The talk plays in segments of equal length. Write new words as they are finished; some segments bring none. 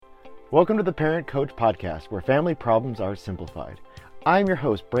Welcome to the Parent Coach Podcast, where family problems are simplified. I'm your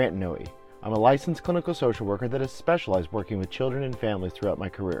host, Brant Noe. I'm a licensed clinical social worker that has specialized working with children and families throughout my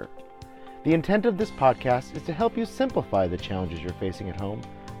career. The intent of this podcast is to help you simplify the challenges you're facing at home,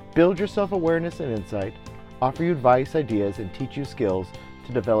 build your self-awareness and insight, offer you advice, ideas, and teach you skills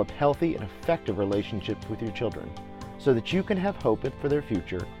to develop healthy and effective relationships with your children, so that you can have hope for their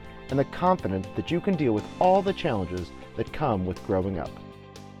future and the confidence that you can deal with all the challenges that come with growing up.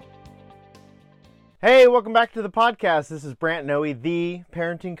 Hey, welcome back to the podcast. This is Brant Noe, the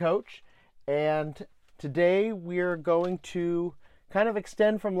parenting coach, and today we're going to kind of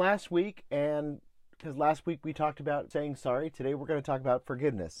extend from last week, and because last week we talked about saying sorry, today we're going to talk about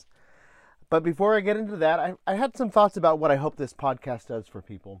forgiveness. But before I get into that, I had some thoughts about what I hope this podcast does for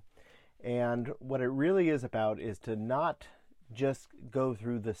people. And what it really is about is to not just go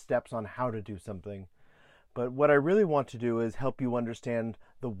through the steps on how to do something, but what I really want to do is help you understand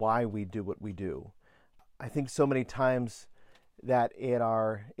the why we do what we do. I think so many times that in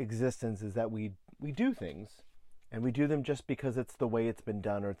our existence is that we do things, and we do them just because it's the way it's been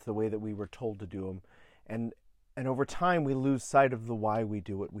done, or it's the way that we were told to do them. And over time, we lose sight of the why we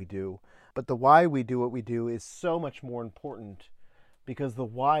do what we do. But the why we do what we do is so much more important, because the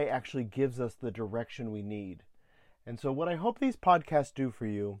why actually gives us the direction we need. And so what I hope these podcasts do for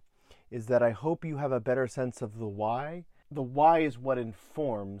you is that I hope you have a better sense of the why. The why is what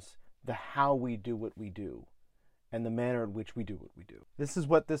informs the how we do what we do and the manner in which we do what we do. This is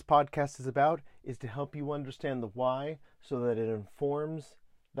what this podcast is about, is to help you understand the why so that it informs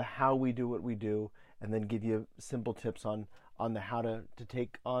the how we do what we do, and then give you simple tips on the how to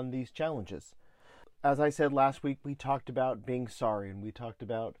take on these challenges. As I said last week, we talked about being sorry, and we talked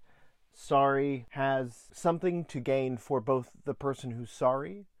about sorry has something to gain for both the person who's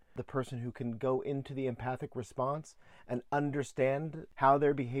sorry, the person who can go into the empathic response and understand how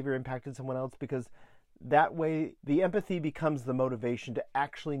their behavior impacted someone else, because that way the empathy becomes the motivation to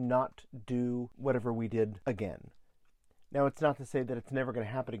actually not do whatever we did again. Now, it's not to say that it's never going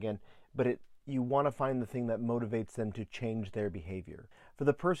to happen again, but you want to find the thing that motivates them to change their behavior. For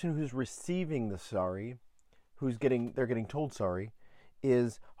the person who's receiving the sorry, they're getting told sorry,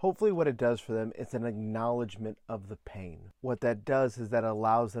 is hopefully what it does for them is an acknowledgement of the pain. What that does is that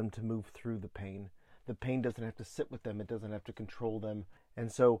allows them to move through the pain. The pain doesn't have to sit with them. It doesn't have to control them.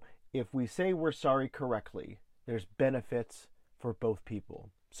 And so if we say we're sorry correctly, there's benefits for both people.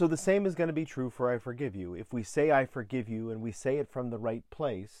 So the same is going to be true for I forgive you. If we say I forgive you and we say it from the right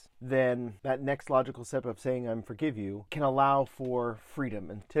place, then that next logical step of saying I forgive you can allow for freedom.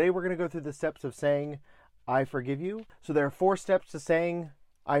 And today we're going to go through the steps of saying I forgive you. So there are 4 steps to saying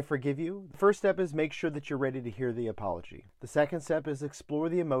I forgive you. The first step is make sure that you're ready to hear the apology. The second step is explore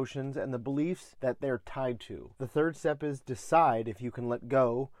the emotions and the beliefs that they're tied to. The third step is decide if you can let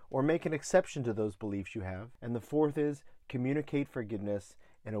go or make an exception to those beliefs you have. And the fourth is communicate forgiveness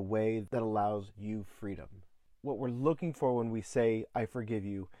in a way that allows you freedom. What we're looking for when we say I forgive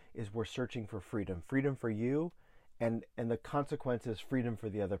you is we're searching for freedom. Freedom for you, and the consequence is freedom for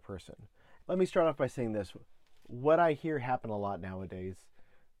the other person. Let me start off by saying this. What I hear happen a lot nowadays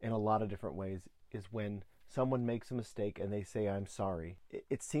in a lot of different ways is when someone makes a mistake and they say, I'm sorry.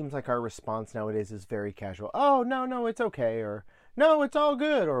 It seems like our response nowadays is very casual. Oh, no, it's okay. Or no, it's all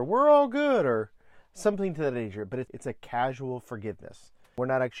good. Or we're all good. Or something to that nature. But it's a casual forgiveness. We're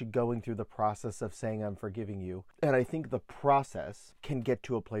not actually going through the process of saying I'm forgiving you. And I think the process can get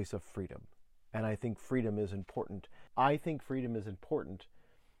to a place of freedom. And I think freedom is important. I think freedom is important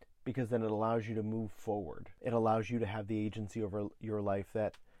because then it allows you to move forward. It allows you to have the agency over your life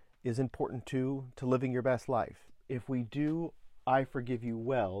that is important to living your best life. If we do I forgive you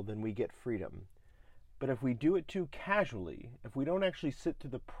well, then we get freedom. But if we do it too casually, if we don't actually sit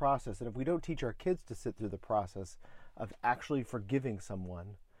through the process, and if we don't teach our kids to sit through the process of actually forgiving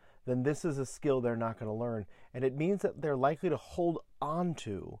someone, then this is a skill they're not going to learn. And it means that they're likely to hold on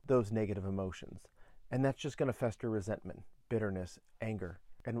to those negative emotions. And that's just going to fester resentment, bitterness, anger.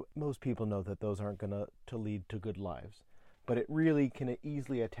 And most people know that those aren't going to lead to good lives. But it really can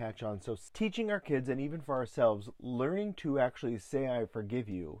easily attach on. So teaching our kids, and even for ourselves, learning to actually say I forgive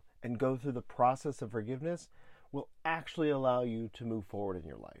you and go through the process of forgiveness will actually allow you to move forward in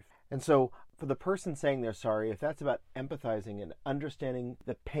your life. And so for the person saying they're sorry, if that's about empathizing and understanding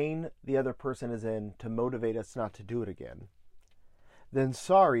the pain the other person is in to motivate us not to do it again, then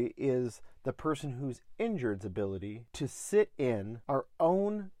sorry is the person who's injured's ability to sit in our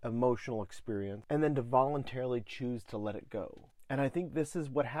own emotional experience and then to voluntarily choose to let it go. And I think this is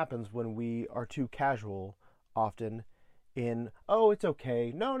what happens when we are too casual often in, oh, it's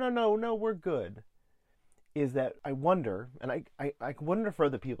okay. No, we're good. is that I wonder, and I wonder for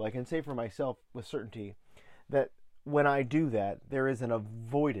other people, I can say for myself with certainty, that when I do that, there is an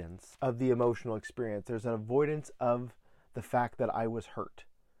avoidance of the emotional experience. There's an avoidance of the fact that I was hurt.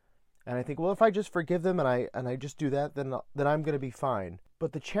 And I think, well, if I just forgive them and I just do that, then I'm going to be fine.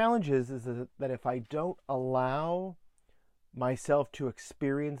 But the challenge is that if I don't allow myself to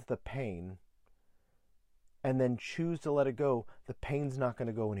experience the pain and then choose to let it go, the pain's not going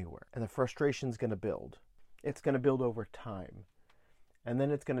to go anywhere. And the frustration's going to build. It's going to build over time. And then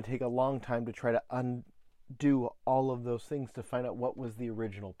it's going to take a long time to try to undo all of those things to find out what was the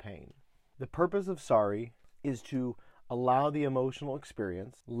original pain. The purpose of sorry is to allow the emotional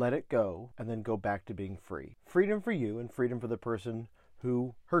experience, let it go, and then go back to being free. Freedom for you and freedom for the person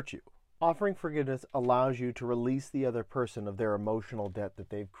who hurt you. Offering forgiveness allows you to release the other person of their emotional debt that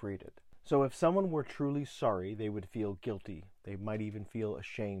they've created. So if someone were truly sorry, they would feel guilty. They might even feel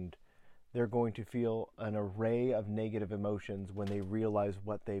ashamed. They're going to feel an array of negative emotions when they realize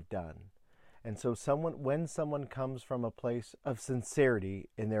what they've done. And so when someone comes from a place of sincerity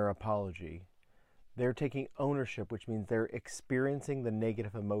in their apology, they're taking ownership, which means they're experiencing the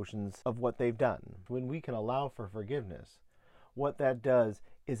negative emotions of what they've done. When we can allow for forgiveness, what that does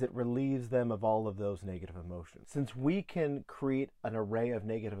is it relieves them of all of those negative emotions. Since we can create an array of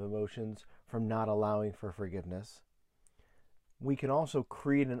negative emotions from not allowing for forgiveness, we can also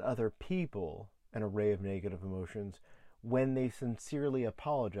create in other people an array of negative emotions when they sincerely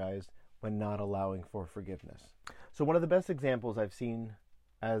apologize when not allowing for forgiveness. So one of the best examples I've seen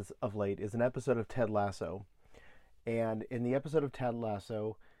as of late is an episode of Ted Lasso. And in the episode of Ted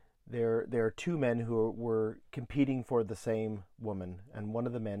Lasso, there are two men who were competing for the same woman. And one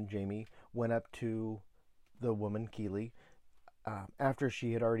of the men, Jamie, went up to the woman, Keely, after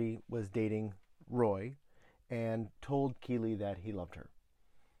she had already was dating Roy, and told Keely that he loved her.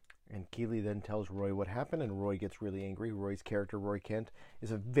 And Keely then tells Roy what happened, and Roy gets really angry. Roy's character, Roy Kent,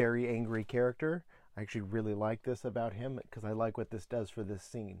 is a very angry character. I actually really like this about him because I like what this does for this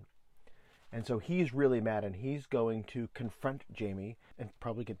scene. And so he's really mad, and he's going to confront Jamie and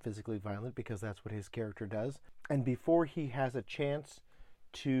probably get physically violent because that's what his character does. And before he has a chance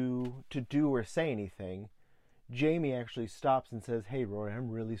to do or say anything, Jamie actually stops and says, "Hey, Roy, I'm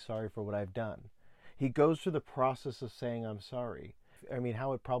really sorry for what I've done." He goes through the process of saying, "I'm sorry." I mean,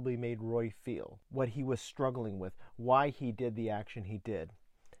 how it probably made Roy feel, what he was struggling with, why he did the action he did.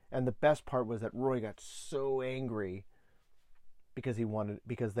 And the best part was that Roy got so angry because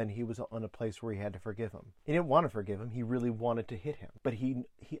then he was in a place where he had to forgive him. He didn't want to forgive him. He really wanted to hit him. But he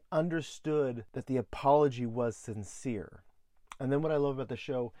understood that the apology was sincere. And then what I love about the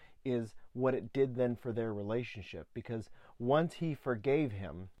show is what it did then for their relationship. Because once he forgave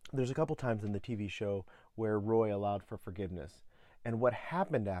him, there's a couple times in the TV show where Roy allowed for forgiveness. And what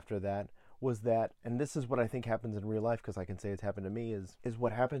happened after that was that, and this is what I think happens in real life, because I can say it's happened to me, is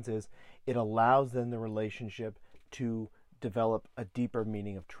what happens is it allows then the relationship to develop a deeper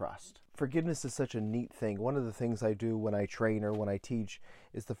meaning of trust. Forgiveness is such a neat thing. One of the things I do when I train or when I teach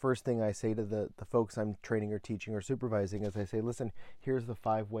is the first thing I say to the folks I'm training or teaching or supervising is I say, listen, here's the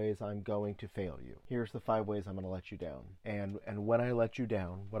 5 ways I'm going to fail you. Here's the 5 ways I'm going to let you down. And when I let you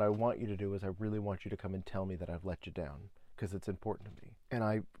down, what I want you to do is I really want you to come and tell me that I've let you down, because it's important to me. And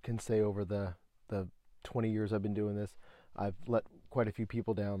I can say over the 20 years I've been doing this, I've let quite a few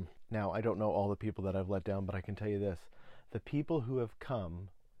people down. Now, I don't know all the people that I've let down, but I can tell you this. The people who have come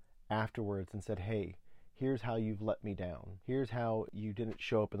afterwards and said, hey, here's how you've let me down. Here's how you didn't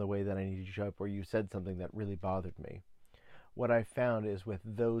show up in the way that I needed you to show up, or you said something that really bothered me. What I found is with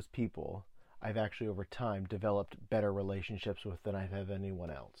those people, I've actually over time developed better relationships with than I've had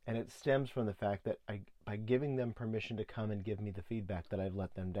anyone else. And it stems from the fact that by giving them permission to come and give me the feedback that I've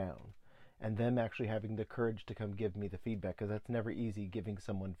let them down, and them actually having the courage to come give me the feedback, because that's never easy, giving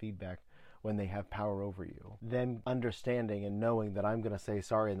someone feedback when they have power over you. Them understanding and knowing that I'm going to say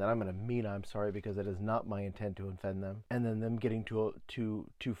sorry and that I'm going to mean I'm sorry because it is not my intent to offend them. And then them getting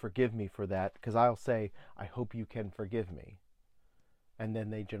to forgive me for that, because I'll say, I hope you can forgive me. And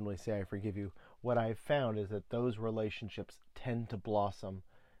then they generally say, I forgive you. What I've found is that those relationships tend to blossom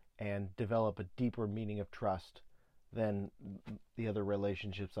and develop a deeper meaning of trust than the other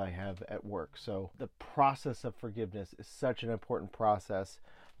relationships I have at work. So the process of forgiveness is such an important process,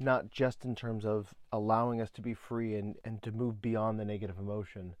 not just in terms of allowing us to be free and to move beyond the negative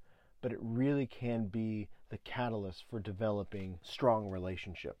emotion, but it really can be the catalyst for developing strong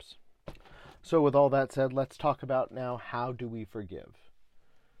relationships. So with all that said, let's talk about now, how do we forgive?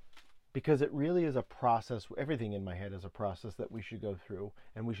 Because it really is a process. Everything in my head is a process that we should go through,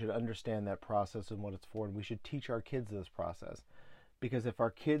 and we should understand that process and what it's for, and we should teach our kids this process. Because if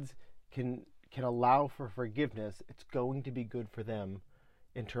our kids can can allow for forgiveness, it's going to be good for them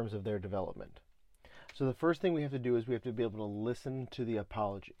in terms of their development. So the first thing we have to do is we have to be able to listen to the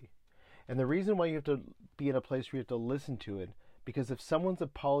apology. And the reason why you have to be in a place where you have to listen to it, because if someone's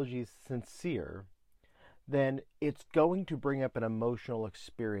apology is sincere, then it's going to bring up an emotional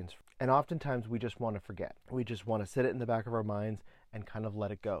experience. And oftentimes we just want to forget. We just want to sit it in the back of our minds and kind of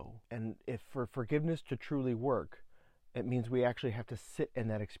let it go. And if for forgiveness to truly work, it means we actually have to sit in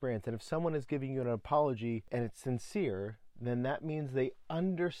that experience. And if someone is giving you an apology and it's sincere, then that means they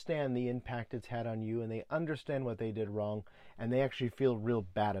understand the impact it's had on you, and they understand what they did wrong, and they actually feel real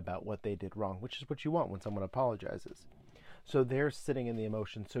bad about what they did wrong, which is what you want when someone apologizes. So they're sitting in the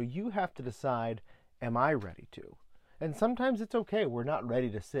emotion. So you have to decide, am I ready to? And sometimes it's okay. We're not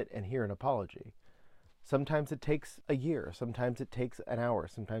ready to sit and hear an apology. Sometimes it takes a year. Sometimes it takes an hour.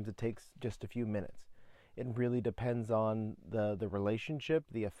 Sometimes it takes just a few minutes. It really depends on the relationship,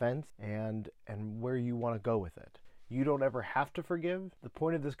 the offense, and where you want to go with it. You don't ever have to forgive. The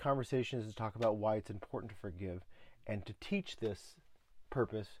point of this conversation is to talk about why it's important to forgive and to teach this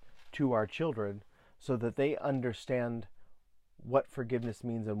purpose to our children so that they understand what forgiveness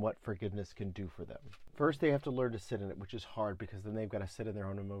means and what forgiveness can do for them. First, they have to learn to sit in it, which is hard because then they've got to sit in their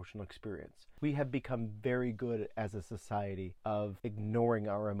own emotional experience. We have become very good as a society of ignoring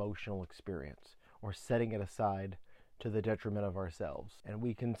our emotional experience or setting it aside to the detriment of ourselves. And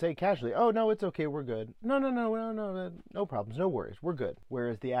we can say casually, oh, no, it's okay, we're good. No problems, no worries, we're good.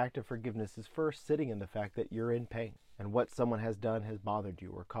 Whereas the act of forgiveness is first sitting in the fact that you're in pain and what someone has done has bothered you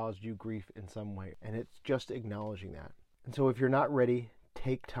or caused you grief in some way. And it's just acknowledging that. And so if you're not ready,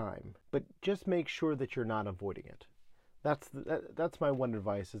 take time. But just make sure that you're not avoiding it. That's my one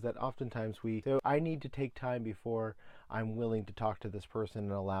advice, is that oftentimes I need to take time before I'm willing to talk to this person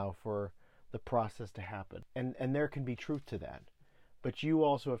and allow for the process to happen. And there can be truth to that. But you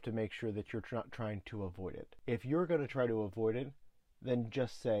also have to make sure that you're not trying to avoid it. If you're going to try to avoid it, then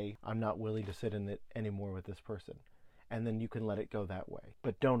just say, I'm not willing to sit in it anymore with this person. And then you can let it go that way.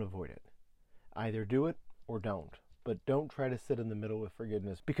 But don't avoid it. Either do it or don't. But don't try to sit in the middle with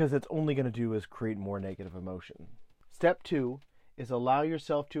forgiveness, because it's only going to do is create more negative emotion. Step 2 is allow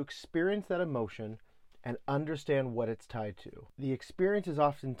yourself to experience that emotion and understand what it's tied to. The experience is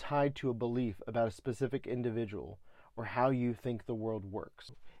often tied to a belief about a specific individual or how you think the world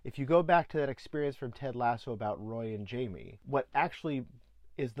works. If you go back to that experience from Ted Lasso about Roy and Jamie, what actually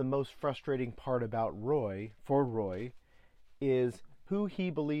is the most frustrating part about Roy, is who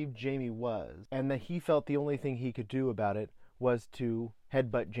he believed Jamie was, and that he felt the only thing he could do about it was to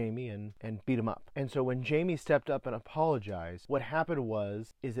headbutt Jamie and beat him up. And so when Jamie stepped up and apologized, what happened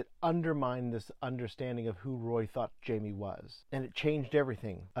is it undermined this understanding of who Roy thought Jamie was. And it changed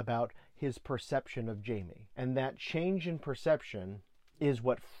everything about his perception of Jamie. And that change in perception is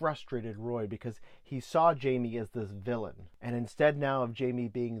what frustrated Roy, because he saw Jamie as this villain. And instead now of Jamie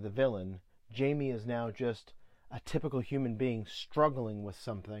being the villain, Jamie is now just a typical human being struggling with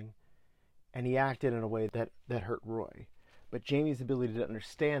something, and he acted in a way that hurt Roy. But Jamie's ability to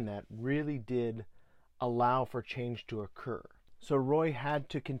understand that really did allow for change to occur. So Roy had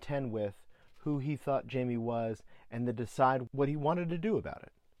to contend with who he thought Jamie was and to decide what he wanted to do about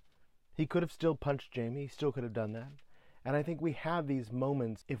it. He could have still punched Jamie, he still could have done that. And I think we have these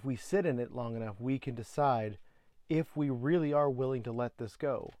moments, if we sit in it long enough, we can decide if we really are willing to let this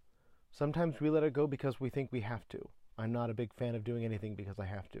go. Sometimes we let it go because we think we have to. I'm not a big fan of doing anything because I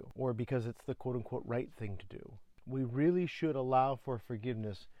have to, or because it's the quote-unquote right thing to do. We really should allow for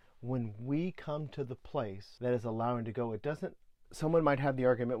forgiveness when we come to the place that is allowing to go. Someone might have the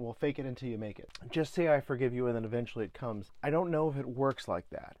argument, well, fake it until you make it. Just say I forgive you and then eventually it comes. I don't know if it works like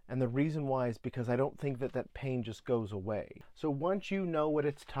that. And the reason why is because I don't think that pain just goes away. So once you know what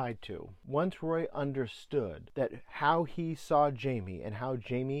it's tied to, once Roy understood that how he saw Jamie and how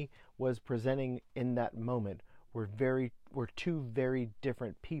Jamie was presenting in that moment were two very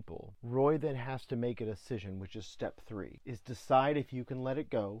different people, Roy then has to make a decision, which is step 3, is decide if you can let it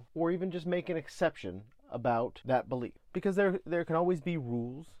go or even just make an exception about that belief. Because there can always be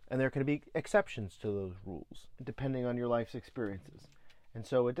rules and there can be exceptions to those rules depending on your life's experiences. And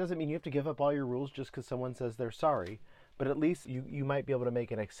so it doesn't mean you have to give up all your rules just because someone says they're sorry, but at least you might be able to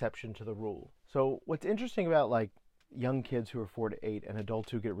make an exception to the rule. So what's interesting about young kids who are 4 to 8 and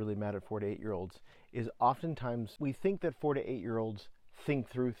adults who get really mad at 4 to 8-year-olds is oftentimes we think that 4 to 8-year-olds think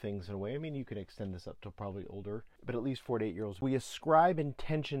through things in a way. I mean, you can extend this up to probably older, but at least 4 to 8-year-olds, we ascribe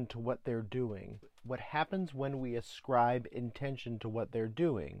intention to what they're doing. What happens when we ascribe intention to what they're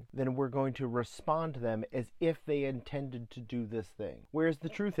doing, then we're going to respond to them as if they intended to do this thing. Whereas the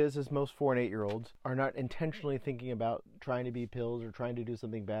truth is most 4 and 8-year-olds are not intentionally thinking about trying to be pills or trying to do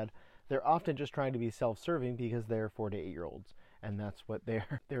something bad. they're often just trying to be self-serving because they're 4 to 8-year-olds. And that's what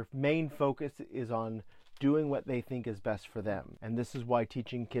their main focus is on, doing what they think is best for them. And this is why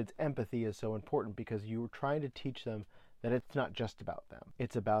teaching kids empathy is so important, because you're trying to teach them that it's not just about them.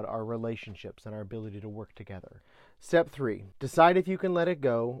 It's about our relationships and our ability to work together. Step 3, decide if you can let it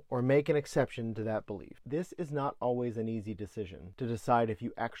go or make an exception to that belief. This is not always an easy decision, to decide if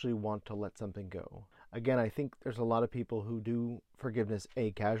you actually want to let something go. Again, I think there's a lot of people who do forgiveness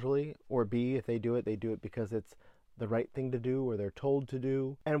A, casually, or B, if they do it because it's the right thing to do or they're told to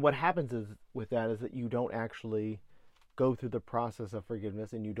do. And what happens is with that is that you don't actually go through the process of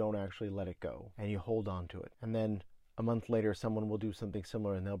forgiveness and you don't actually let it go and you hold on to it. And then a month later, someone will do something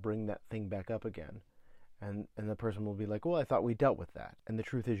similar and they'll bring that thing back up again. And the person will be like, well, I thought we dealt with that. And the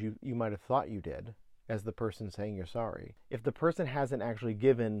truth is you might have thought you did, as the person saying you're sorry. If the person hasn't actually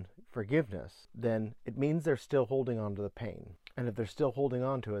given forgiveness, then it means they're still holding on to the pain. And if they're still holding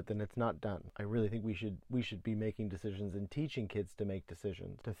on to it, then it's not done. I really think we should be making decisions and teaching kids to make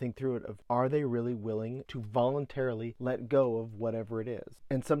decisions, to think through it of, are they really willing to voluntarily let go of whatever it is?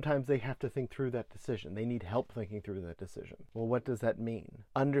 And sometimes they have to think through that decision. They need help thinking through that decision. Well, what does that mean?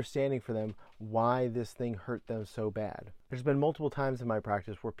 Understanding for them why this thing hurt them so bad. There's been multiple times in my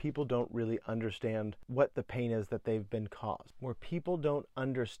practice where people don't really understand what the pain is that they've been caused, where people don't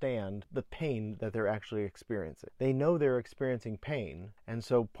understand the pain that they're actually experiencing. They know they're experiencing pain, and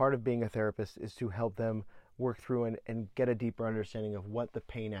so part of being a therapist is to help them work through and get a deeper understanding of what the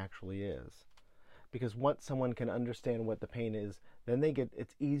pain actually is. Because once someone can understand what the pain is, then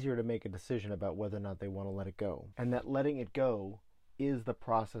it's easier to make a decision about whether or not they want to let it go. And that letting it go is the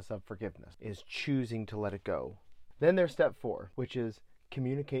process of forgiveness, is choosing to let it go. Then there's step 4, which is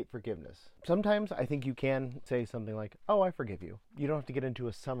communicate forgiveness. Sometimes I think you can say something like, oh, I forgive you. You don't have to get into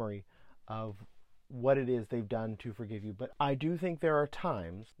a summary of what it is they've done to forgive you. But I do think there are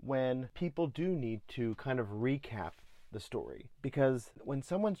times when people do need to kind of recap the story. Because when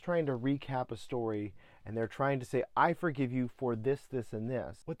someone's trying to recap a story and they're trying to say, I forgive you for this, this, and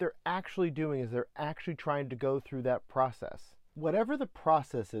this, what they're actually doing is they're actually trying to go through that process. Whatever the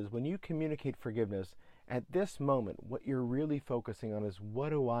process is, when you communicate forgiveness, at this moment, what you're really focusing on is, what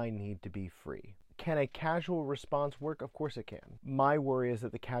do I need to be free? Can a casual response work? Of course it can. My worry is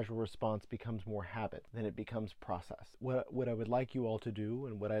that the casual response becomes more habit than it becomes process. What I would like you all to do,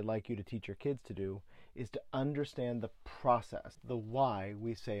 and what I'd like you to teach your kids to do, is to understand the process, the why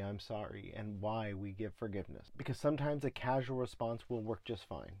we say I'm sorry and why we give forgiveness. Because sometimes a casual response will work just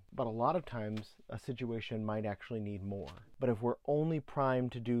fine. But a lot of times a situation might actually need more. But if we're only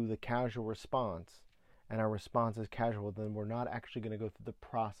primed to do the casual response, and our response is casual, then we're not actually going to go through the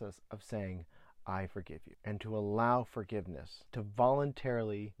process of saying, I forgive you, and to allow forgiveness, to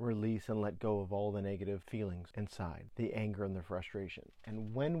voluntarily release and let go of all the negative feelings inside, the anger and the frustration.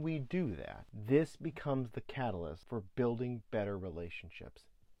 And when we do that, this becomes the catalyst for building better relationships,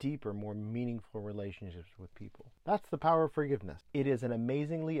 deeper, more meaningful relationships with people. That's the power of forgiveness. It is an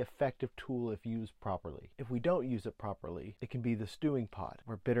amazingly effective tool if used properly. If we don't use it properly, it can be the stewing pot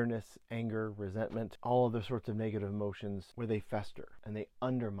where bitterness, anger, resentment, all other sorts of negative emotions, where they fester and they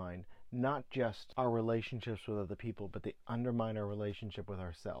undermine not just our relationships with other people, but they undermine our relationship with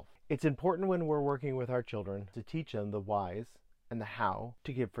ourselves. It's important when we're working with our children to teach them the whys and the how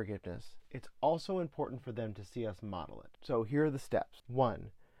to give forgiveness. It's also important for them to see us model it. So here are the steps.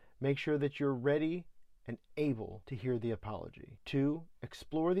 1, make sure that you're ready and able to hear the apology. 2,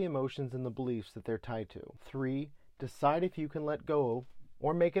 explore the emotions and the beliefs that they're tied to. 3, decide if you can let go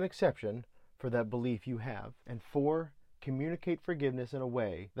or make an exception for that belief you have. And 4, communicate forgiveness in a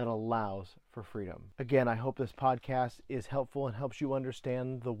way that allows for freedom. Again, I hope this podcast is helpful and helps you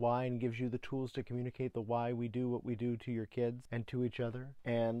understand the why and gives you the tools to communicate the why we do what we do to your kids and to each other.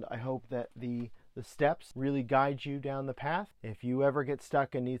 And I hope that the steps really guide you down the path. If you ever get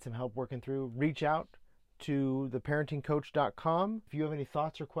stuck and need some help working through, reach out to theparentingcoach.com. If you have any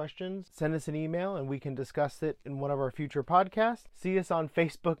thoughts or questions, send us an email and we can discuss it in one of our future podcasts. See us on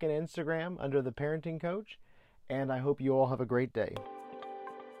Facebook and Instagram under The Parenting Coach. And I hope you all have a great day.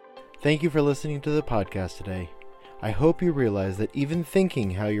 Thank you for listening to the podcast today. I hope you realize that even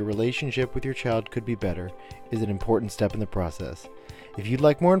thinking how your relationship with your child could be better is an important step in the process. If you'd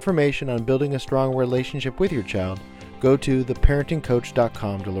like more information on building a strong relationship with your child, go to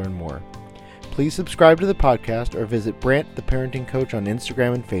theparentingcoach.com to learn more. Please subscribe to the podcast or visit Brant the Parenting Coach on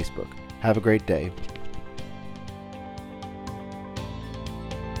Instagram and Facebook. Have a great day.